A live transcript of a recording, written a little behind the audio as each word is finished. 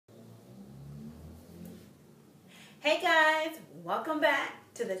Hey guys, welcome back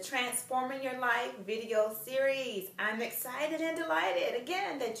to the Transforming Your Life video series. I'm excited and delighted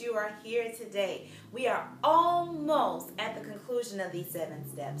again that you are here today. We are almost at the conclusion of these 7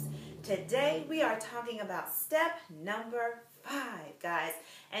 steps. Today we are talking about step number 5, guys.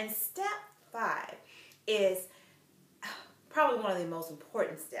 And step 5 is probably one of the most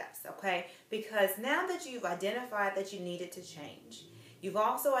important steps, okay? Because now that you've identified that you needed to change, you've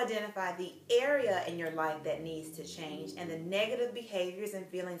also identified the area in your life that needs to change and the negative behaviors and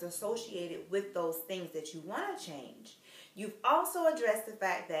feelings associated with those things that you want to change. You've also addressed the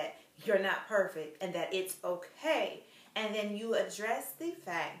fact that you're not perfect and that it's okay. And then you address the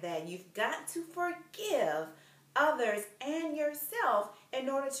fact that you've got to forgive others and yourself in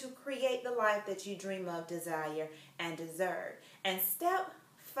order to create the life that you dream of, desire, and deserve. And step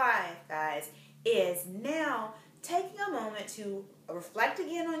 5, guys, is now taking a moment to reflect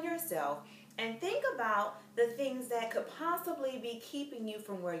again on yourself and think about the things that could possibly be keeping you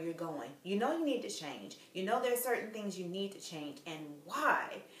from where you're going. You know you need to change. You know there's certain things you need to change and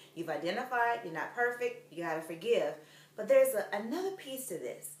why. You've identified you're not perfect, you got to forgive. But there's another piece to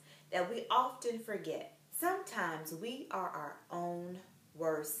this that we often forget. Sometimes we are our own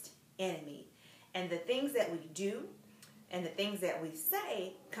worst enemy. And the things that we do and the things that we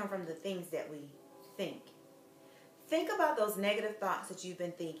say come from the things that we think. Think about those negative thoughts that you've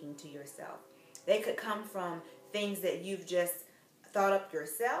been thinking to yourself. They could come from things that you've just thought up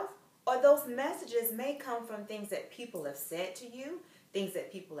yourself, or those messages may come from things that people have said to you, things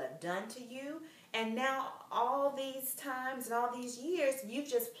that people have done to you, and now all these times and all these years, you've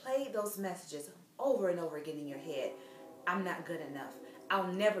just played those messages over and over again in your head. I'm not good enough. I'll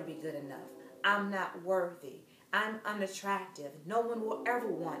never be good enough. I'm not worthy. I'm unattractive. No one will ever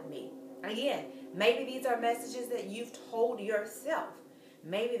want me. Again, maybe these are messages that you've told yourself.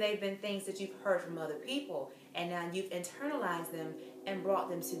 Maybe they've been things that you've heard from other people, and now you've internalized them and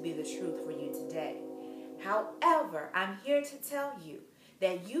brought them to be the truth for you today. However, I'm here to tell you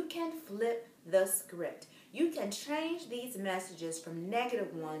that you can flip the script. You can change these messages from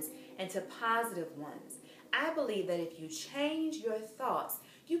negative ones into positive ones. I believe that if you change your thoughts,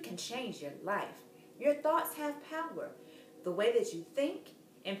 you can change your life. Your thoughts have power. The way that you think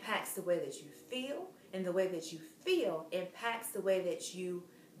impacts the way that you feel, and the way that you feel impacts the way that you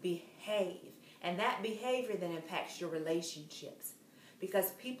behave. And that behavior then impacts your relationships,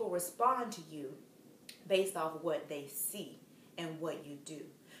 because people respond to you based off of what they see and what you do.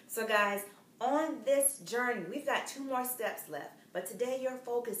 So guys, on this journey, we've got 2 more steps left, but today your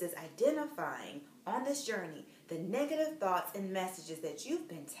focus is identifying on this journey the negative thoughts and messages that you've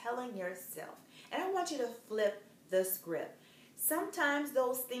been telling yourself. And I want you to flip the script. Sometimes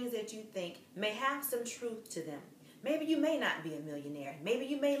those things that you think may have some truth to them. Maybe you may not be a millionaire. Maybe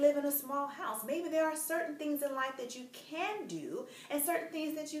you may live in a small house. Maybe there are certain things in life that you can do and certain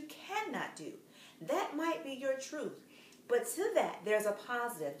things that you cannot do. That might be your truth. But to that, there's a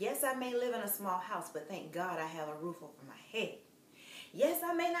positive. Yes, I may live in a small house, but thank God I have a roof over my head. Yes,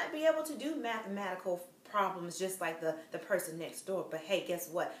 I may not be able to do mathematical problems just like the person next door, but hey, guess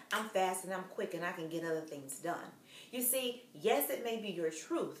what? I'm fast and I'm quick and I can get other things done. You see, yes, it may be your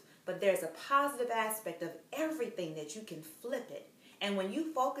truth, but there's a positive aspect of everything that you can flip it. And when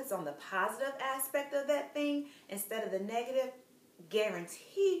you focus on the positive aspect of that thing instead of the negative,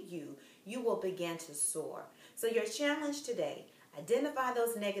 guarantee you will begin to soar. So your challenge today, identify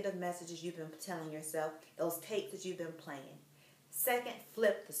those negative messages you've been telling yourself, those tapes that you've been playing. Second,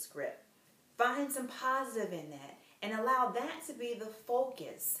 flip the script. Find some positive in that and allow that to be the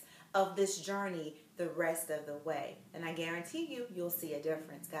focus of this journey the rest of the way. And I guarantee you'll see a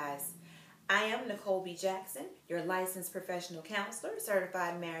difference, guys. I am Nicole B. Jackson, your licensed professional counselor,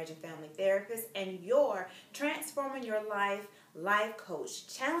 certified marriage and family therapist, and your Transforming Your Life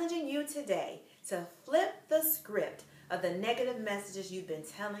coach, challenging you today to flip the script of the negative messages you've been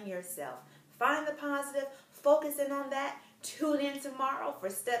telling yourself. Find the positive, focus in on that. Tune in tomorrow for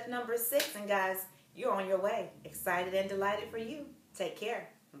step number 6. And guys, you're on your way. Excited and delighted for you. Take care.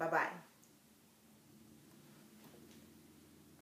 Bye-bye.